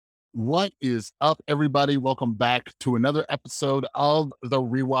What is up, everybody? Welcome back to another episode of the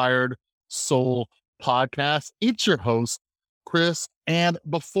Rewired Soul podcast. It's your host, Chris. And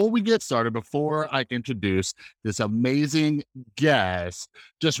before we get started, before I introduce this amazing guest,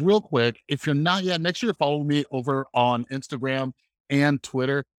 just real quick, if you're not yet, make sure you follow me over on Instagram and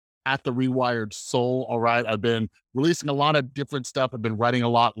Twitter at the Rewired Soul. All right. I've been releasing a lot of different stuff. I've been writing a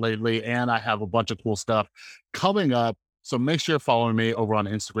lot lately, and I have a bunch of cool stuff coming up. So make sure you're following me over on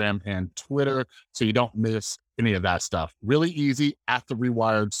Instagram and Twitter so you don't miss any of that stuff. Really easy at the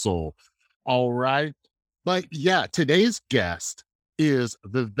Rewired Soul. All right. But yeah, today's guest is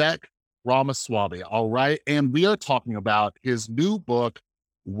Vivek Ramaswamy. All right. And we are talking about his new book,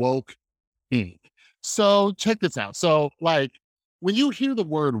 Woke Inc. So check this out. So, like, when you hear the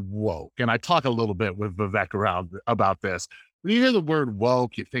word woke, and I talk a little bit with Vivek around about this, when you hear the word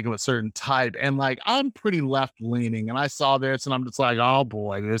woke, you think of a certain type. And like, I'm pretty left leaning, and I saw this and I'm just like, oh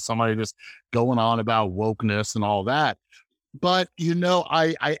boy, there's somebody just going on about wokeness and all that. But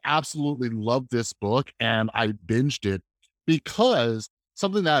I absolutely love this book, and I binged it because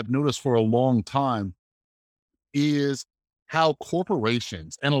something that I've noticed for a long time is how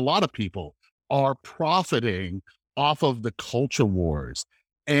corporations and a lot of people are profiting off of the culture wars.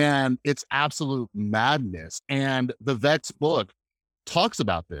 And it's absolute madness. And Vivek's book talks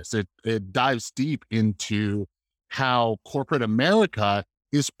about this. It dives deep into how corporate America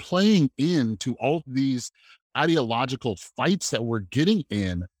is playing into all these ideological fights that we're getting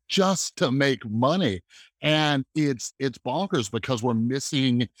in just to make money. And it's bonkers because we're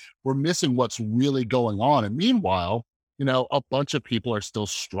missing what's really going on. And meanwhile, a bunch of people are still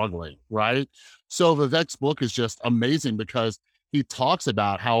struggling, right? So Vivek's book is just amazing because he talks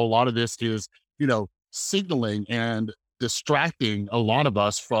about how a lot of this is, signaling and distracting a lot of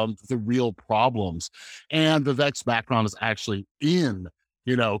us from the real problems. And Vivek's background is actually in,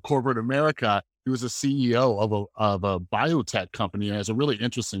 corporate America. He was a CEO of a biotech company, and has a really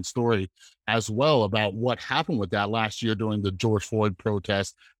interesting story as well about what happened with that last year during the George Floyd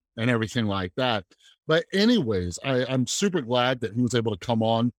protest and everything like that. But anyways, I'm super glad that he was able to come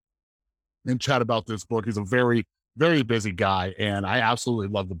on and chat about this book. He's a very, very busy guy, and I absolutely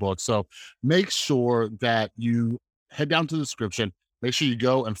love the book. So make sure that you head down to the description. Make sure you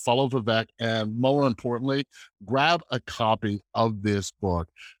go and follow Vivek, and more importantly, grab a copy of this book,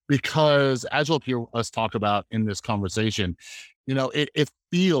 because as you'll hear us talk about in this conversation, it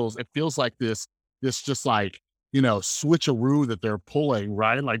feels like this just like, switcheroo that they're pulling,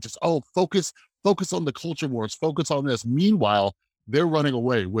 right? Like, just, oh, focus on the culture wars, focus on this. Meanwhile, they're running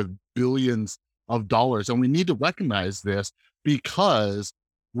away with billions of dollars. And we need to recognize this because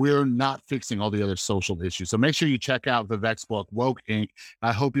we're not fixing all the other social issues. So make sure you check out Vivek's book, Woke Inc.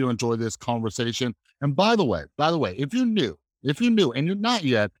 I hope you enjoy this conversation. And by the way, if you're new and you're not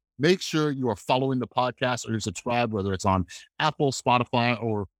yet, make sure you are following the podcast or you're subscribed, whether it's on Apple, Spotify,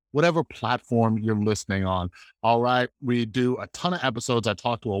 or whatever platform you're listening on. All right. We do a ton of episodes. I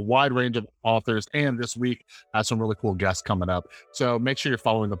talk to a wide range of authors, and this week I have some really cool guests coming up. So make sure you're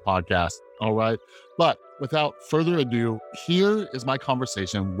following the podcast. All right. But without further ado, here is my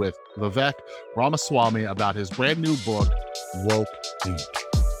conversation with Vivek Ramaswamy about his brand new book, Woke Inc.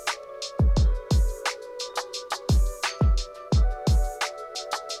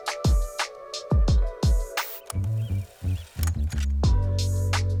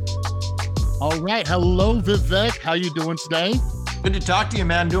 All right. Hello, Vivek. How you doing today? Good to talk to you,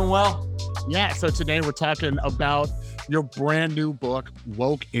 man. Doing well. Yeah. So today we're talking about your brand new book,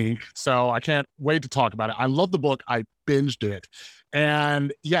 Woke Inc. So I can't wait to talk about it. I love the book. I binged it.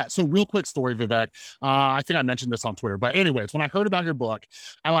 And yeah, so real quick story, Vivek. I think I mentioned this on Twitter, but anyways, when I heard about your book,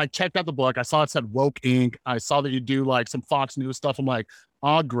 I checked out the book. I saw it said Woke Inc. I saw that you do like some Fox News stuff. I'm like,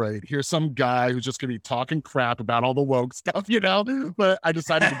 oh, great. Here's some guy who's just going to be talking crap about all the woke stuff, but I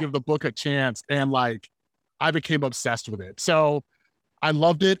decided to give the book a chance, and like, I became obsessed with it. So I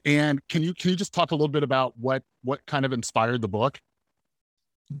loved it. And can you just talk a little bit about what kind of inspired the book?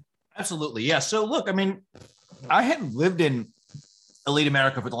 Absolutely. Yeah. So look, I had lived in elite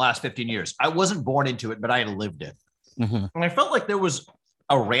America for the last 15 years. I wasn't born into it, but I had lived it. Mm-hmm. And I felt like there was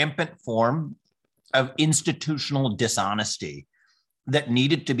a rampant form of institutional dishonesty that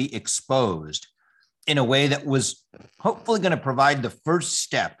needed to be exposed in a way that was hopefully going to provide the first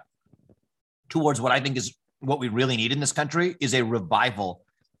step towards what I think is what we really need in this country, is a revival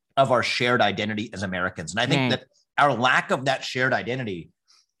of our shared identity as Americans. And I think that our lack of that shared identity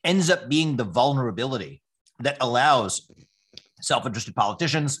ends up being the vulnerability that allows self-interested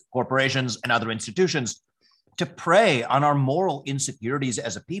politicians, corporations, and other institutions to prey on our moral insecurities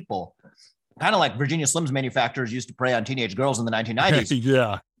as a people, kind of like Virginia Slims manufacturers used to prey on teenage girls in the 1990s.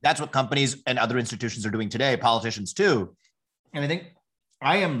 Yeah. That's what companies and other institutions are doing today, politicians too. And I think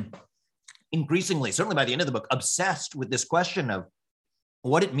I am increasingly, certainly by the end of the book, obsessed with this question of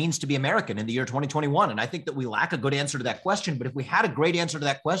what it means to be American in the year 2021. And I think that we lack a good answer to that question. But if we had a great answer to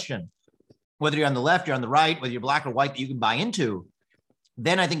that question, whether you're on the left, you're on the right, whether you're black or white, that you can buy into,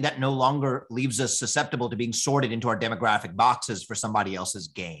 then I think that no longer leaves us susceptible to being sorted into our demographic boxes for somebody else's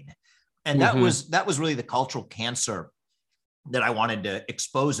gain. And that was really the cultural cancer that I wanted to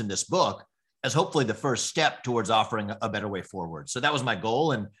expose in this book as hopefully the first step towards offering a better way forward. So that was my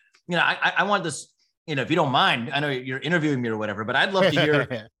goal. And, I want this, if you don't mind, I know you're interviewing me or whatever, but I'd love to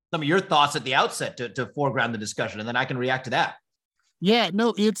hear some of your thoughts at the outset to foreground the discussion, and then I can react to that. Yeah,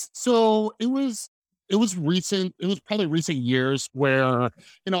 no, it was recent. It was probably recent years where,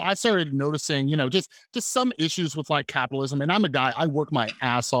 I started noticing, just some issues with like capitalism. And I'm a guy, I work my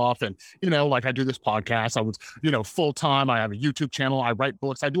ass off and, like I do this podcast. I was, full time. I have a YouTube channel. I write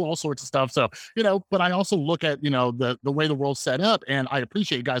books. I do all sorts of stuff. So, but I also look at, the way the world's set up, and I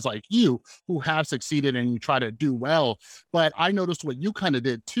appreciate guys like you who have succeeded and you try to do well. But I noticed what you kind of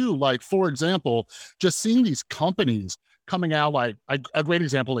did too. Like, for example, just seeing these companies coming out, like a great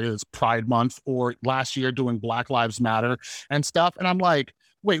example is Pride Month, or last year doing Black Lives Matter and stuff. And I'm like,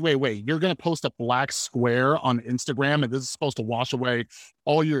 wait, you're going to post a black square on Instagram and this is supposed to wash away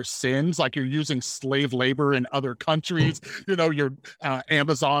all your sins? Like, you're using slave labor in other countries. Your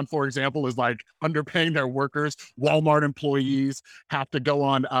Amazon, for example, is like underpaying their workers. Walmart employees have to go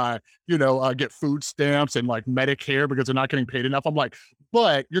on, get food stamps and like Medicare because they're not getting paid enough. I'm like,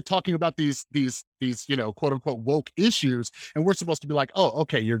 but you're talking about these, quote unquote woke issues. And we're supposed to be like, oh,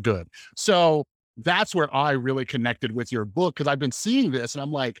 okay, you're good. So that's where I really connected with your book, because I've been seeing this and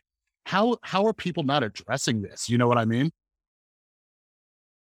I'm like, how are people not addressing this? You know what I mean?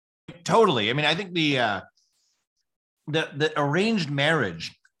 Totally. I mean, I think the arranged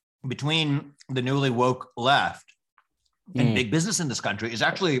marriage between the newly woke left and big business in this country is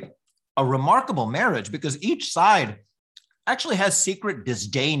actually a remarkable marriage, because each side actually has secret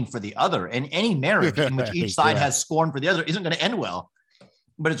disdain for the other. And any marriage in which each side has scorn for the other isn't going to end well.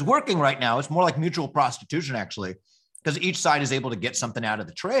 But it's working right now. It's more like mutual prostitution, actually, because each side is able to get something out of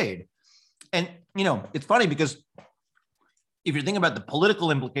the trade. And, it's funny because if you're thinking about the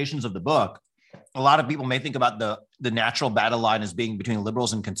political implications of the book, a lot of people may think about the natural battle line as being between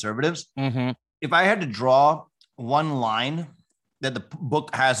liberals and conservatives. Mm-hmm. If I had to draw one line that the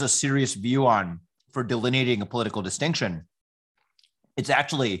book has a serious view on for delineating a political distinction, it's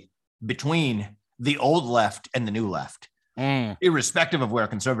actually between the old left and the new left. Irrespective of where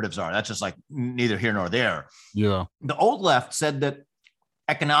conservatives are. That's just like neither here nor there. Yeah. The old left said that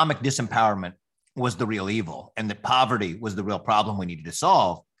economic disempowerment was the real evil and that poverty was the real problem we needed to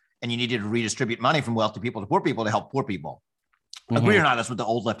solve. And you needed to redistribute money from wealthy people to poor people to help poor people. Agree or not, that's what the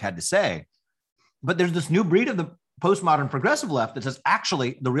old left had to say. But there's this new breed of the postmodern progressive left that says,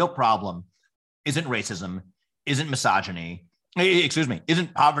 actually, the real problem isn't racism, isn't misogyny,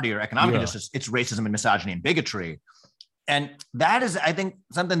 isn't poverty or economic injustice. It's racism and misogyny and bigotry. And that is, I think,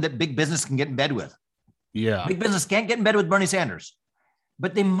 something that big business can get in bed with. Yeah. Big business can't get in bed with Bernie Sanders,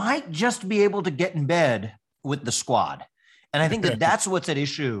 but they might just be able to get in bed with the squad. And I think that that's what's at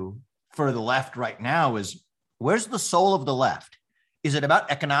issue for the left right now is, where's the soul of the left? Is it about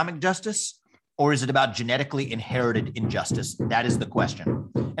economic justice, or is it about genetically inherited injustice? That is the question.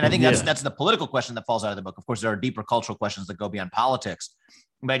 And I think that's the political question that falls out of the book. Of course, there are deeper cultural questions that go beyond politics.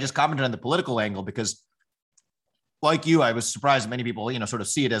 But I just commented on the political angle because, like you, I was surprised many people, sort of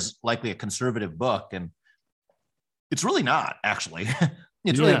see it as likely a conservative book. And it's really not, actually.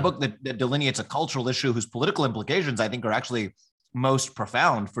 It's really a book that delineates a cultural issue whose political implications, I think, are actually most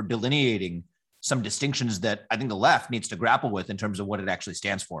profound for delineating some distinctions that I think the left needs to grapple with in terms of what it actually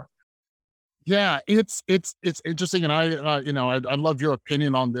stands for. Yeah, it's interesting. And I love your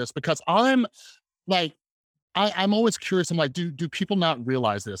opinion on this, because I'm like, I'm always curious. I'm like, do people not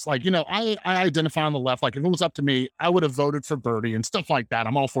realize this? Like, I identify on the left. Like, if it was up to me, I would have voted for Bernie and stuff like that.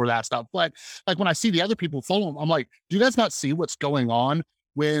 I'm all for that stuff. But like, when I see the other people follow him, I'm like, do you guys not see what's going on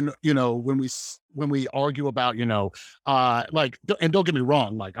when we argue about, like, and don't get me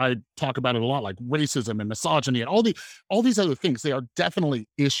wrong, like I talk about it a lot, like racism and misogyny and all these other things, they are definitely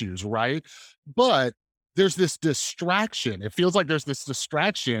issues, right? But there's this distraction. It feels like there's this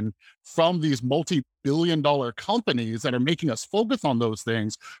distraction from these multi-billion-dollar companies that are making us focus on those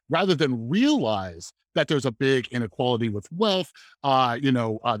things rather than realize that there's a big inequality with wealth.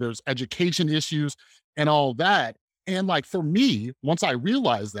 There's education issues and all that. And like, for me, once I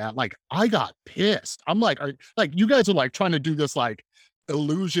realized that, like, I got pissed. I'm like, you guys are like trying to do this, like,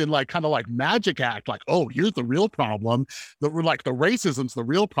 illusion, like kind of like magic act, like, oh, here's the real problem. We're like the racism's the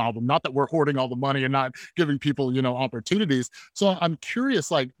real problem, not that we're hoarding all the money and not giving people, opportunities. So I'm curious,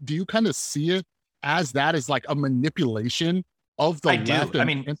 like, do you kind of see it as that is like a manipulation of the I left? do. I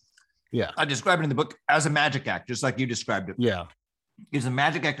mean, yeah, I describe it in the book as a magic act, just like you described it. yeah. It's a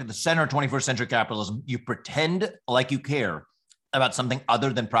magic act at the center of 21st century capitalism. You pretend like you care about something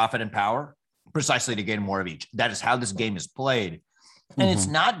other than profit and power, precisely to gain more of each. That is how this game is played. And it's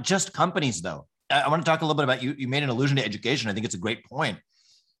not just companies, though. I want to talk a little bit about you. You made an allusion to education. I think it's a great point.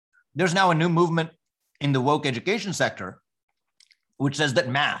 There's now a new movement in the woke education sector, which says that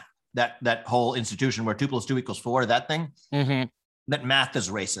math, that whole institution where 2 + 2 = 4, that thing, that math is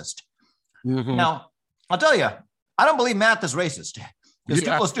racist. Now, I'll tell you, I don't believe math is racist. Because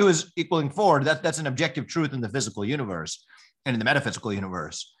 2 + 2 is equaling 4. That's an objective truth in the physical universe and in the metaphysical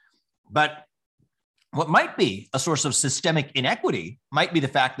universe. But what might be a source of systemic inequity might be the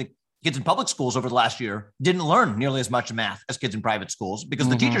fact that kids in public schools over the last year didn't learn nearly as much math as kids in private schools because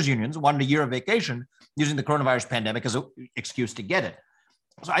the teachers' unions wanted a year of vacation using the coronavirus pandemic as an excuse to get it.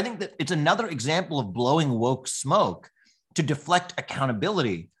 So I think that it's another example of blowing woke smoke to deflect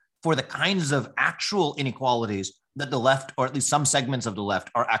accountability for the kinds of actual inequalities that the left, or at least some segments of the left,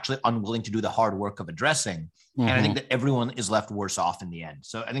 are actually unwilling to do the hard work of addressing. And I think that everyone is left worse off in the end.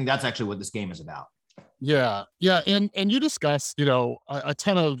 So I think that's actually what this game is about. Yeah. And you discuss, a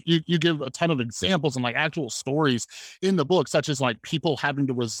ton of, you give a ton of examples and like actual stories in the book, such as like people having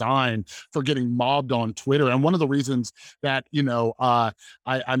to resign for getting mobbed on Twitter. And one of the reasons that,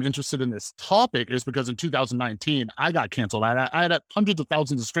 I'm interested in this topic is because in 2019, I got canceled. I had hundreds of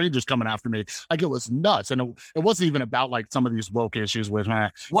thousands of strangers coming after me. Like, it was nuts. And it wasn't even about like some of these woke issues with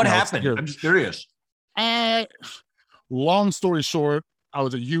what happened? I'm just curious. Long story short, I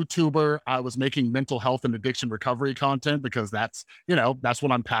was a YouTuber. I was making mental health and addiction recovery content because that's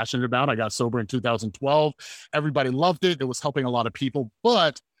what I'm passionate about. I got sober in 2012. Everybody loved it. It was helping a lot of people.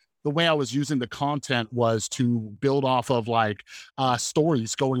 But the way I was using the content was to build off of like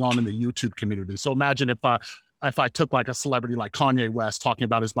stories going on in the YouTube community. So imagine if I took like a celebrity like Kanye West talking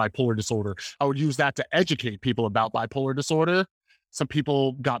about his bipolar disorder, I would use that to educate people about bipolar disorder. Some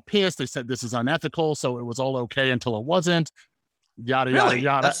people got pissed. They said this is unethical. So it was all okay until it wasn't. Yada, really?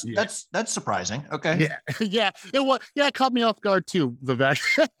 yada, yada. That's surprising. Okay. Yeah. It caught me off guard too, Vivek.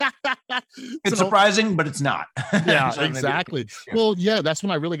 It's surprising, but it's not. Yeah, so exactly. Well, yeah, that's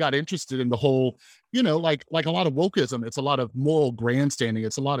when I really got interested in the whole, like a lot of wokeism. It's a lot of moral grandstanding.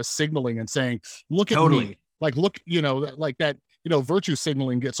 It's a lot of signaling and saying, look at me. Like, look, like that, virtue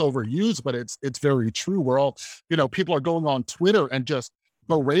signaling gets overused, but it's very true. We're all, people are going on Twitter and just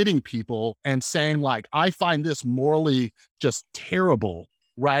berating people and saying like, I find this morally just terrible,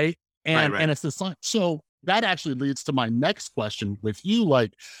 right? And it's the sign. So that actually leads to my next question with you.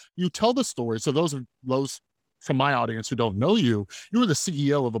 Like, you tell the story. So those from my audience who don't know you, you were the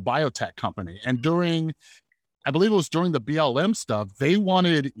CEO of a biotech company, and I believe it was during the BLM stuff, they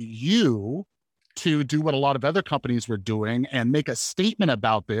wanted you to do what a lot of other companies were doing and make a statement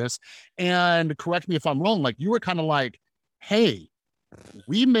about this. And correct me if I'm wrong, like, you were kind of like, hey,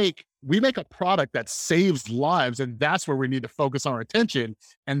 we make a product that saves lives, and that's where we need to focus our attention.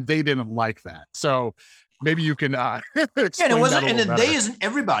 And they didn't like that. So maybe you can explain and it wasn't, that and better. they isn't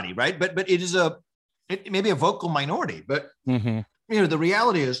everybody, right? But it may be a vocal minority. But the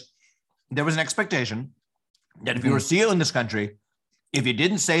reality is there was an expectation that if you were CEO in this country, if you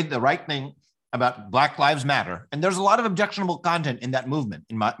didn't say the right thing about Black Lives Matter, and there's a lot of objectionable content in that movement,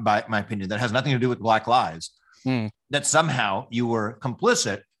 in my opinion, that has nothing to do with Black lives. That somehow you were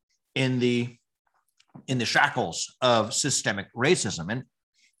complicit in the shackles of systemic racism. And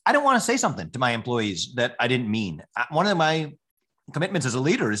I don't want to say something to my employees that I didn't mean. One of my commitments as a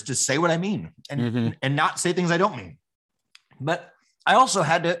leader is to say what I mean and not say things I don't mean. But I also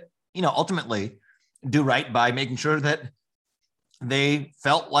had to, ultimately do right by making sure that they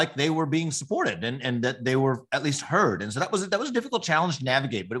felt like they were being supported and that they were at least heard. And so that was a difficult challenge to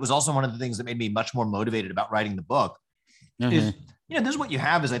navigate, but it was also one of the things that made me much more motivated about writing the book. Is, this is what you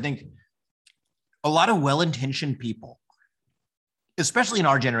have is, I think, a lot of well-intentioned people, especially in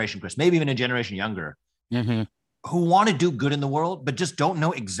our generation, Chris, maybe even a generation younger, who want to do good in the world, but just don't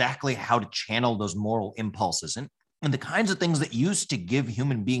know exactly how to channel those moral impulses and the kinds of things that used to give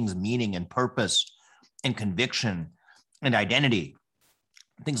human beings meaning and purpose and conviction and identity,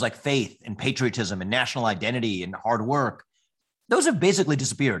 things like faith and patriotism and national identity and hard work. Those have basically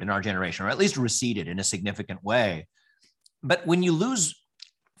disappeared in our generation, or at least receded in a significant way. But when you lose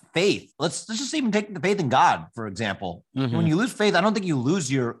faith, let's just even take the faith in God, for example. When you lose faith, I don't think you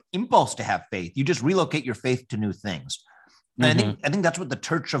lose your impulse to have faith. You just relocate your faith to new things. And I think that's what the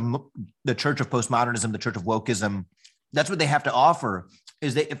church of postmodernism, the church of wokeism, that's what they have to offer,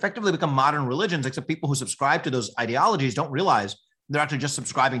 is they effectively become modern religions, except people who subscribe to those ideologies don't realize they're actually just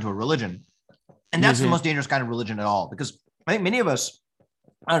subscribing to a religion. And that's the most dangerous kind of religion at all, because I think many of us,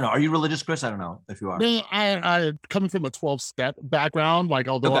 I don't know, are you religious, Chris? I don't know if you are. I coming from a 12-step background, like,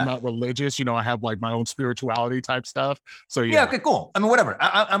 although I'm not religious, I have like my own spirituality type stuff. So yeah. Okay, cool. I mean, whatever.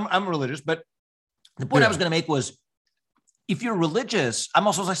 I'm religious, but the point I was going to make was, if you're religious, I'm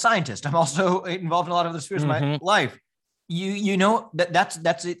also a scientist. I'm also involved in a lot of the spheres of my life. You know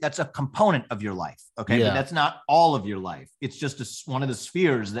that's a component of your life, okay? But that's not all of your life. It's just one of the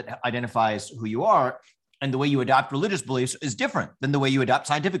spheres that identifies who you are, and the way you adopt religious beliefs is different than the way you adopt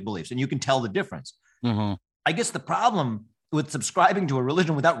scientific beliefs, and you can tell the difference. I guess the problem with subscribing to a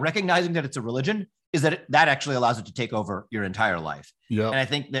religion without recognizing that it's a religion is that that actually allows it to take over your entire life. And I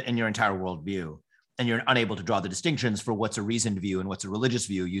think that in your entire worldview, and you're unable to draw the distinctions for what's a reasoned view and what's a religious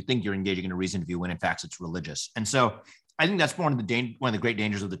view, you think you're engaging in a reasoned view when in fact it's religious. And so I think that's one of the great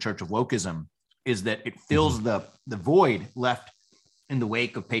dangers of the church of wokeism, is that it fills the void left in the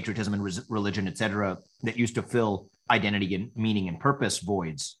wake of patriotism and religion, et cetera, that used to fill identity and meaning and purpose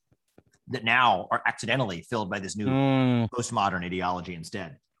voids, that now are accidentally filled by this new postmodern ideology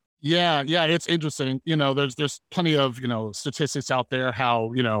instead. Yeah, it's interesting. There's plenty of statistics out there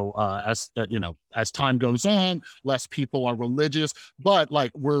how as time goes on, less people are religious, but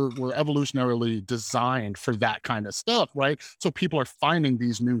like we're evolutionarily designed for that kind of stuff, right? So people are finding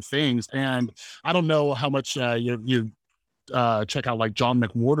these new things, and I don't know how much you check out like John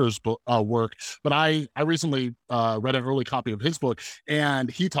McWhorter's book, work, but I recently read an early copy of his book, and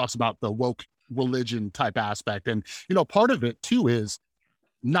he talks about the woke religion type aspect, and part of it too is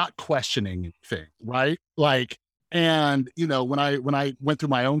not questioning thing, right? Like, and when I went through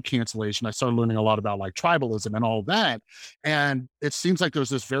my own cancellation, I started learning a lot about like tribalism and all that. And it seems like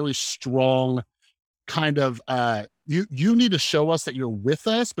there's this very strong kind of you need to show us that you're with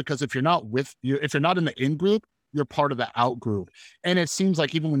us, because if you're not if you're not in the in group, you're part of the out group. And it seems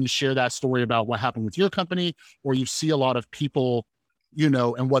like even when you share that story about what happened with your company, or you see a lot of people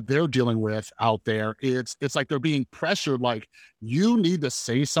and what they're dealing with out there, it's like they're being pressured, like, you need to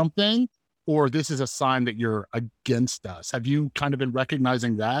say something, or this is a sign that you're against us. Have you kind of been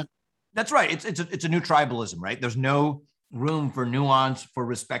recognizing that? That's right. It's a new tribalism, right? There's no room for nuance, for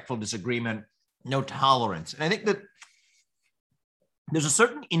respectful disagreement, no tolerance. And I think that there's a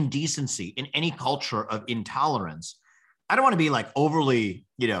certain indecency in any culture of intolerance. I don't want to be like overly,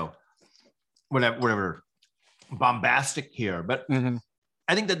 whatever bombastic here, but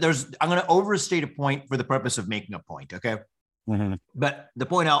I think that I'm going to overstate a point for the purpose of making a point. Okay. But the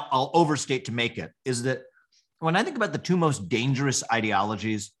point I'll overstate to make it is that when I think about the two most dangerous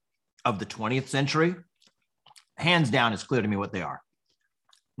ideologies of the 20th century, hands down, it's clear to me what they are.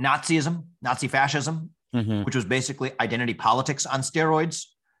 Nazism, Nazi fascism, which was basically identity politics on steroids,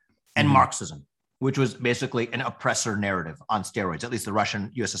 and Marxism, which was basically an oppressor narrative on steroids, at least the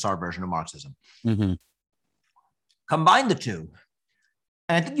Russian USSR version of Marxism. Combine the two,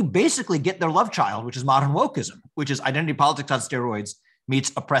 and I think you basically get their love child, which is modern wokeism, which is identity politics on steroids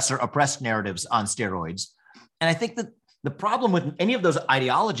meets oppressed narratives on steroids. And I think that the problem with any of those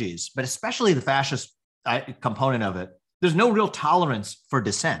ideologies, but especially the fascist component of it, there's no real tolerance for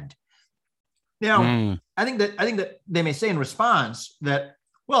dissent. Now, I think that they may say in response that,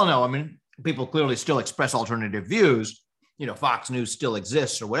 well, no, I mean, people clearly still express alternative views. Fox News still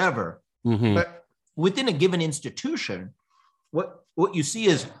exists or whatever. But within a given institution, what you see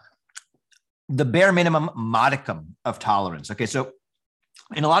is the bare minimum modicum of tolerance. Okay, so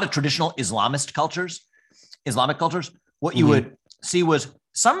in a lot of traditional Islamic cultures, what you would see was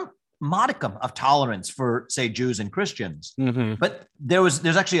some modicum of tolerance for, say, Jews and Christians. But there's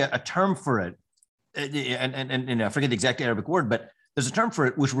actually a term for it, and I forget the exact Arabic word, but there's a term for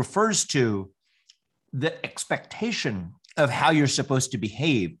it which refers to the expectation of how you're supposed to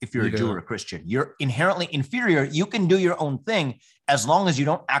behave if you're a Jew or a Christian. You're inherently inferior. You can do your own thing as long as you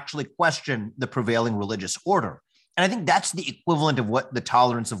don't actually question the prevailing religious order. And I think that's the equivalent of what the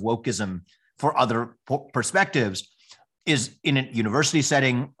tolerance of wokeism for other perspectives is in a university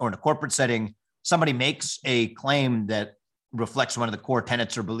setting or in a corporate setting. Somebody makes a claim that reflects one of the core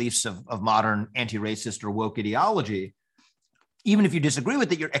tenets or beliefs of modern anti-racist or woke ideology. Even if you disagree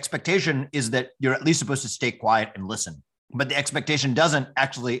with it, your expectation is that you're at least supposed to stay quiet and listen. But the expectation doesn't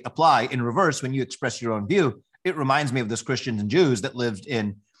actually apply in reverse when you express your own view. It reminds me of those Christians and Jews that lived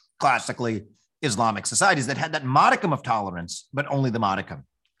in classically Islamic societies that had that modicum of tolerance, but only the modicum.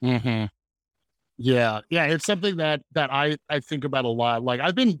 Yeah, yeah, it's something that I think about a lot. Like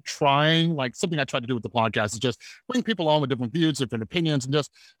I've been trying, like something I try to do with the podcast is just bring people on with different views, different opinions, and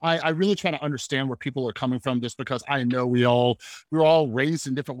just I really try to understand where people are coming from. Just because I know we're all raised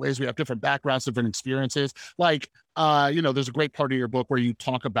in different ways, we have different backgrounds, different experiences. Like there's a great part of your book where you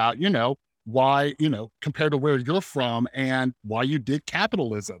talk about why compared to where you're from and why you did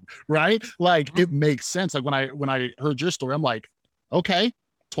capitalism, right? Like it makes sense. Like when I heard your story, I'm like, okay,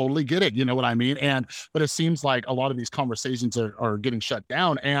 totally get it. You know what I mean? But it seems like a lot of these conversations are getting shut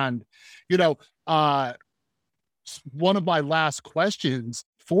down. And, you know, uh, one of my last questions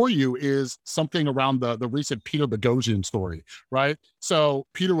for you is something around the recent Peter Boghossian story, right? So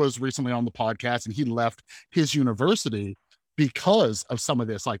Peter was recently on the podcast and he left his university because of some of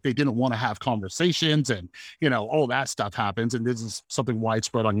this. Like they didn't want to have conversations and, all that stuff happens. And this is something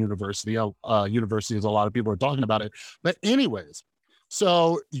widespread on universities. A lot of people are talking about it. But anyways,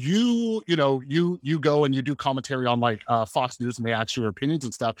 so you go and you do commentary on like Fox News and they ask your opinions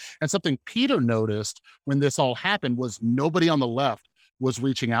and stuff. And something Peter noticed when this all happened was nobody on the left was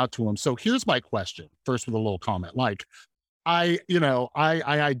reaching out to him. So here's my question, first with a little comment. Like I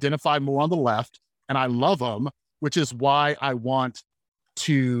identify more on the left and I love them, which is why I want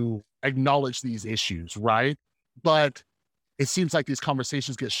to acknowledge these issues, right? But it seems like these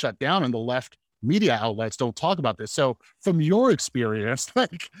conversations get shut down and the left media outlets don't talk about this. So from your experience,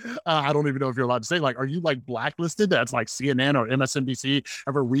 like, I don't even know if you're allowed to say, like, are you like blacklisted? That's like CNN or MSNBC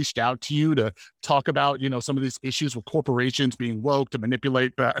ever reached out to you to talk about, some of these issues with corporations being woke to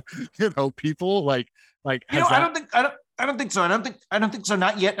manipulate, people like, I don't think so. I don't think so.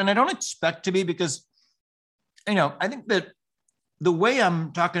 Not yet. And I don't expect to be because, I think that the way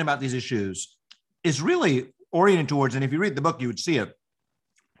I'm talking about these issues is really oriented towards, and if you read the book, you would see it,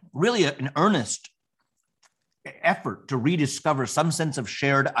 really an earnest effort to rediscover some sense of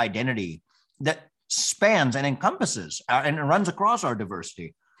shared identity that spans and encompasses and runs across our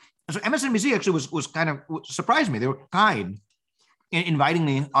diversity. So MSNBC actually was kind of surprised me. They were kind in inviting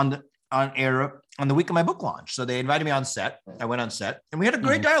me on air on the week of my book launch. So they invited me on set. I went on set and we had a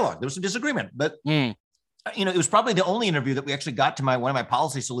great dialogue. There was some disagreement, but it was probably the only interview that we actually got to one of my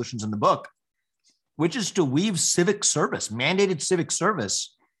policy solutions in the book, which is to weave civic service, mandated civic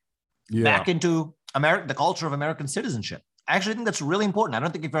service, back into the culture of American citizenship. I actually think that's really important. I don't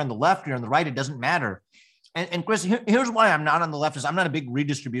think if you're on the left, you're on the right, it doesn't matter. And Chris, here's why I'm not on the left is I'm not a big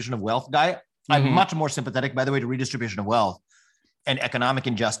redistribution of wealth guy. I'm much more sympathetic, by the way, to redistribution of wealth and economic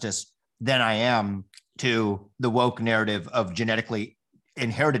injustice than I am to the woke narrative of genetically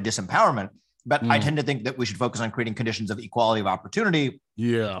inherited disempowerment. But I tend to think that we should focus on creating conditions of equality of opportunity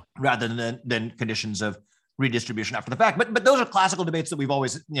rather than conditions of redistribution after the fact. But those are classical debates that we've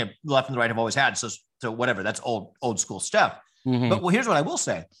always, the left and the right have always had. So whatever, that's old school stuff. But here's what I will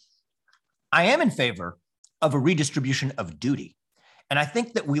say. I am in favor of a redistribution of duty. And I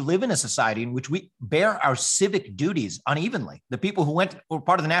think that we live in a society in which we bear our civic duties unevenly. The people who were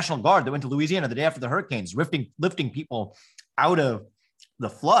part of the National Guard that went to Louisiana the day after the hurricanes, lifting people out of the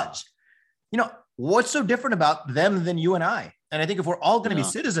floods. What's so different about them than you and I? And I think if we're all going to be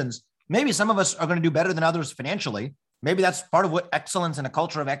citizens, maybe some of us are going to do better than others financially. Maybe that's part of what excellence and a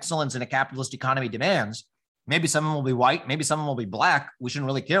culture of excellence in a capitalist economy demands. Maybe someone will be white. Maybe someone will be black. We shouldn't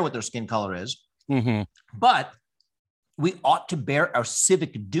really care what their skin color is. But we ought to bear our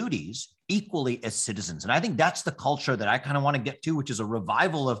civic duties equally as citizens. And I think that's the culture that I kind of want to get to, which is a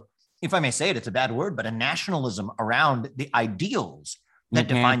revival of, if I may say it, it's a bad word, but a nationalism around the ideals that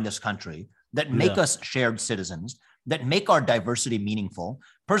define this country, that make us shared citizens, that make our diversity meaningful.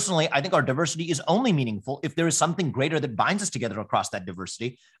 Personally, I think our diversity is only meaningful if there is something greater that binds us together across that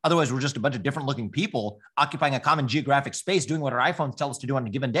diversity. Otherwise, we're just a bunch of different looking people occupying a common geographic space, doing what our iPhones tell us to do on a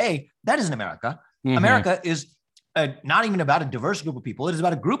given day. That isn't America. America is not even about a diverse group of people. It is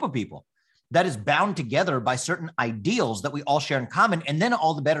about a group of people that is bound together by certain ideals that we all share in common. And then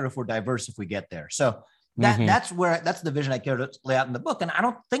all the better if we're diverse, if we get there. So that's the vision I care to lay out in the book. And I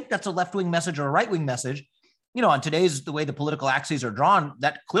don't think that's a left-wing message or a right-wing message. On today's, the way the political axes are drawn,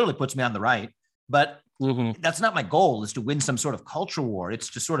 that clearly puts me on the right. But that's not my goal, is to win some sort of culture war. It's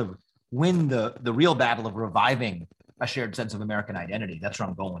to sort of win the real battle of reviving a shared sense of American identity. That's where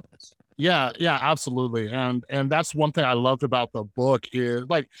I'm going with this. Yeah, absolutely. And that's one thing I loved about the book is,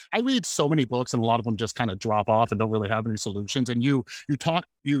 like, I read so many books and a lot of them just kind of drop off and don't really have any solutions. And you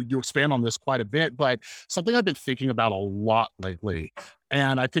expand on this quite a bit, but something I've been thinking about a lot lately,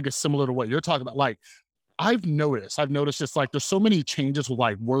 and I think it's similar to what you're talking about. Like, I've noticed just like there's so many changes with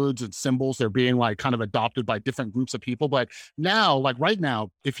like words and symbols. They're being like kind of adopted by different groups of people. But now, like right now,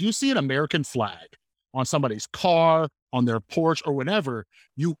 if you see an American flag on somebody's car, on their porch or whatever,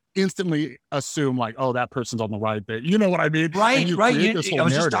 you instantly assume like, oh, that person's on the right bit. You know what I mean? Right, and you right. create this whole I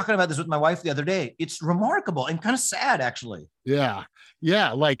was just narrative. talking about this with my wife the other day. It's remarkable and kind of sad, actually. Yeah.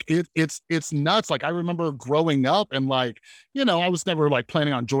 Yeah. Like it's nuts. Like I remember growing up and like, I was never like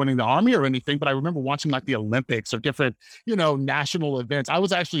planning on joining the army or anything, but I remember watching like the Olympics or different, national events. I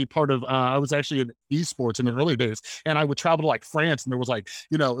was actually I was actually in esports in the early days, and I would travel to like France, and there was like,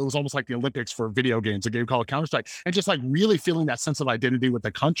 it was almost like the Olympics for video games, a game called Counter-Strike, and just like really feeling that sense of identity with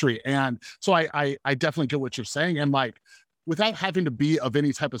the country. And so I definitely get what you're saying. And like, without having to be of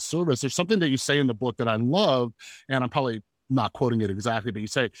any type of service, there's something that you say in the book that I love, and I'm probably not quoting it exactly, but you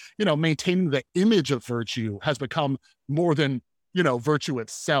say, maintaining the image of virtue has become more than, virtue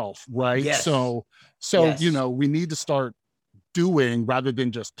itself, right? Yes. So, Yes. we need to start doing rather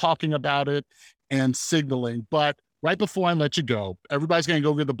than just talking about it and signaling. But right before I let you go, everybody's going to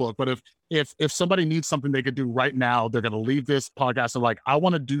go get the book. But if somebody needs something they could do right now, they're going to leave this podcast and like, I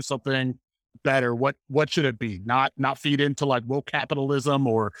want to do something better. What should it be? Not feed into like woke capitalism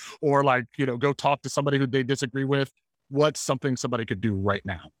or like, go talk to somebody who they disagree with. What's something somebody could do right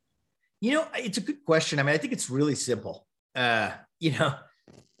now? It's a good question. I mean, I think it's really simple.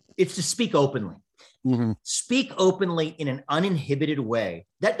 It's to speak openly. Mm-hmm. Speak openly in an uninhibited way.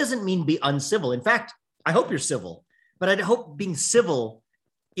 That doesn't mean be uncivil. In fact, I hope you're civil, but I hope being civil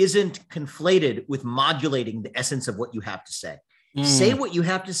isn't conflated with modulating the essence of what you have to say. Say what you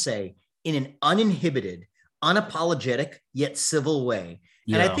have to say in an uninhibited, unapologetic, yet civil way.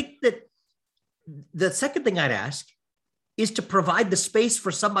 Yeah. And I think that the second thing I'd ask is to provide the space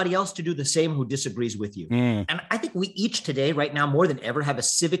for somebody else to do the same who disagrees with you. And I think we each today, right now, more than ever, have a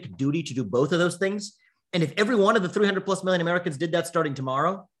civic duty to do both of those things. And if every one of the 300 plus million Americans did that starting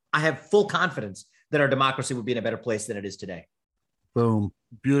tomorrow, I have full confidence that our democracy would be in a better place than it is today. Boom.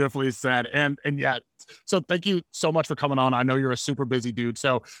 Beautifully said. And yeah, so thank you so much for coming on. I know you're a super busy dude.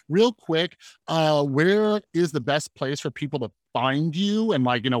 So real quick, where is the best place for people to find you and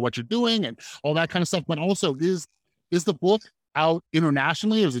like, what you're doing and all that kind of stuff? But also, is the book out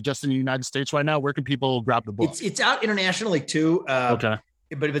internationally, or is it just in the United States right now? Where can people grab the book? It's out internationally too. Okay.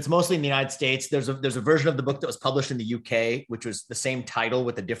 But if it's mostly in the United States, there's a version of the book that was published in the UK, which was the same title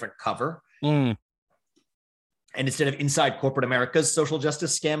with a different cover. And instead of Inside Corporate America's Social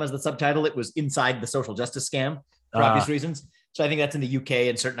Justice Scam as the subtitle, it was Inside the Social Justice Scam for obvious reasons. So I think that's in the UK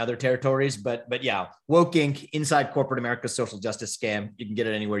and certain other territories. But yeah, Woke Inc., Inside Corporate America's Social Justice Scam. You can get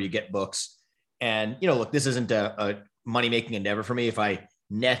it anywhere you get books. And, look, this isn't a money-making endeavor for me. If I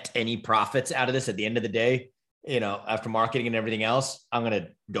net any profits out of this at the end of the day, after marketing and everything else, I'm going to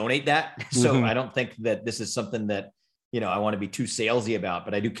donate that. So I don't think that this is something that, I want to be too salesy about,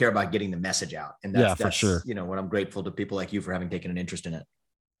 but I do care about getting the message out. And that's for sure. What I'm grateful to people like you for having taken an interest in it.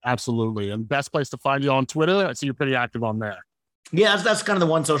 Absolutely. And best place to find you on Twitter. I see you're pretty active on there. Yeah, that's kind of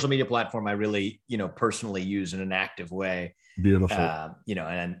the one social media platform I really, personally use in an active way. Beautiful.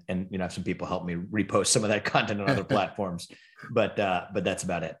 And have some people help me repost some of that content on other platforms, but that's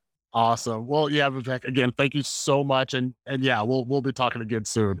about it. Awesome. Well, yeah, Vivek, again, thank you so much. And yeah, we'll be talking again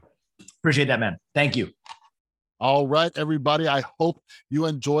soon. Appreciate that, man. Thank you. All right, everybody. I hope you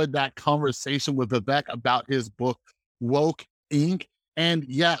enjoyed that conversation with Vivek about his book, Woke Inc. And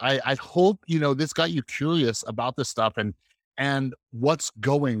yeah, I hope, this got you curious about this stuff and what's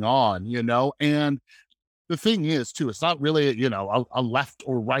going on, and the thing is too, it's not really, a left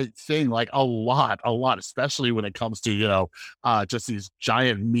or right thing, like a lot, especially when it comes to, just these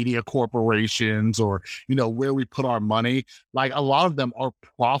giant media corporations or, where we put our money. Like a lot of them are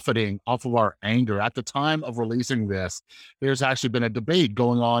profiting off of our anger. At the time of releasing this, there's actually been a debate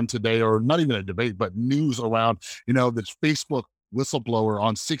going on today, or not even a debate, but news around, this Facebook whistleblower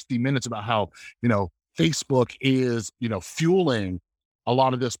on 60 Minutes about how, Facebook is, fueling a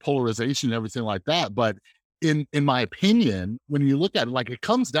lot of this polarization and everything like that. But in my opinion, when you look at it, like it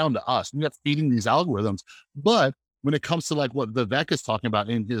comes down to us. We have feeding these algorithms, but when it comes to like what Vivek is talking about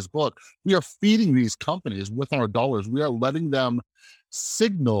in his book, we are feeding these companies with our dollars. We are letting them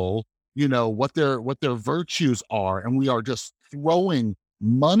signal, what their virtues are, and we are just throwing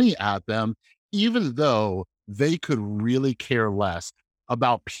money at them, even though they could really care less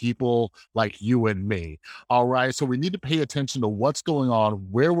about people like you and me. All right. So we need to pay attention to what's going on,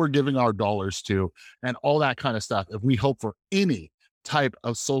 where we're giving our dollars to, and all that kind of stuff if we hope for any type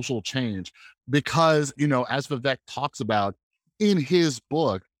of social change. Because, as Vivek talks about in his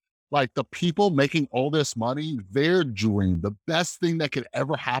book, like the people making all this money, they're doing the best thing that could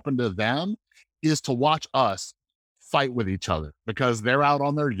ever happen to them is to watch us fight with each other, because they're out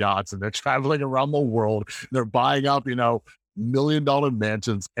on their yachts and they're traveling around the world. They're buying up, million-dollar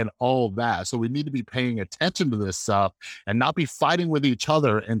mansions and all of that. So we need to be paying attention to this stuff and not be fighting with each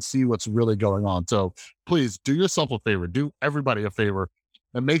other and see what's really going on. So please do yourself a favor, do everybody a favor,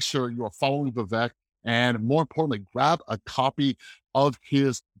 and make sure you are following Vivek. And more importantly, grab a copy of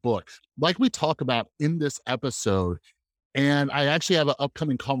his book. Like we talk about in this episode, and I actually have an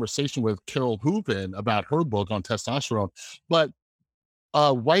upcoming conversation with Carol Hooven about her book on testosterone. But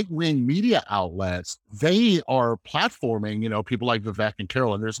right-wing media outlets, they are platforming, people like Vivek and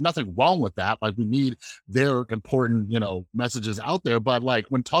Carol, and there's nothing wrong with that. Like, we need their important, messages out there. But like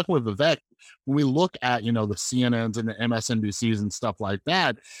when talking with Vivek, when we look at, the CNNs and the MSNBCs and stuff like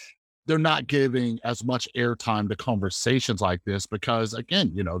that, they're not giving as much airtime to conversations like this because,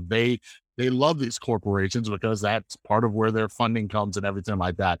 again, they love these corporations because that's part of where their funding comes and everything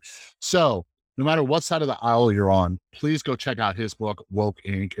like that. So no matter what side of the aisle you're on, please go check out his book, Woke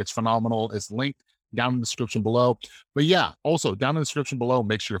Inc. It's phenomenal. It's linked down in the description below. But yeah, also down in the description below,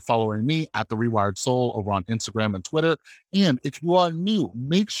 make sure you're following me at The Rewired Soul over on Instagram and Twitter. And if you are new,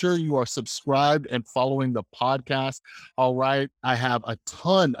 make sure you are subscribed and following the podcast. All right. I have a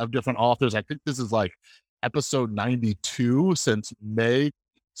ton of different authors. I think this is like episode 92 since May.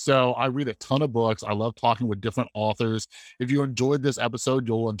 So I read a ton of books. I love talking with different authors. If you enjoyed this episode,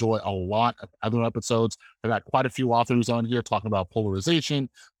 you'll enjoy a lot of other episodes. I've got quite a few authors on here talking about polarization,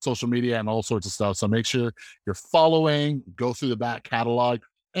 social media, and all sorts of stuff. So make sure you're following, go through the back catalog.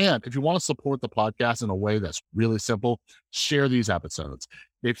 And if you want to support the podcast in a way that's really simple, share these episodes.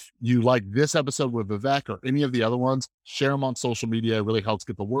 If you like this episode with Vivek or any of the other ones, share them on social media. It really helps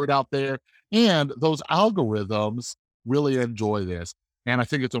get the word out there. And those algorithms really enjoy this. And I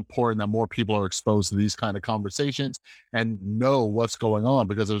think it's important that more people are exposed to these kind of conversations and know what's going on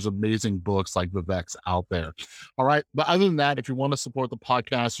because there's amazing books like Vivek's out there. All right. But other than that, if you want to support the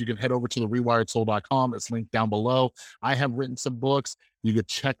podcast, you can head over to therewiredsoul.com. It's linked down below. I have written some books. You could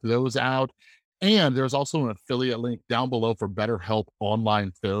check those out. And there's also an affiliate link down below for BetterHelp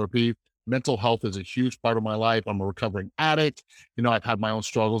online therapy. Mental health is a huge part of my life. I'm a recovering addict. I've had my own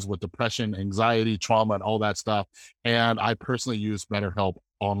struggles with depression, anxiety, trauma, and all that stuff. And I personally use BetterHelp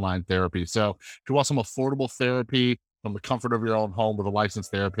online therapy. So if you want some affordable therapy from the comfort of your own home with a licensed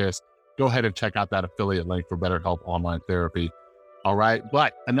therapist, go ahead and check out that affiliate link for BetterHelp online therapy. All right.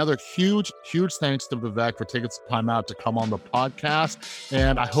 But another huge, huge thanks to Vivek for taking some time out to come on the podcast.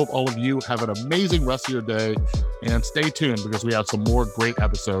 And I hope all of you have an amazing rest of your day. And stay tuned because we have some more great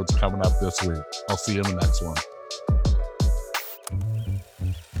episodes coming up this week. I'll see you in the next one.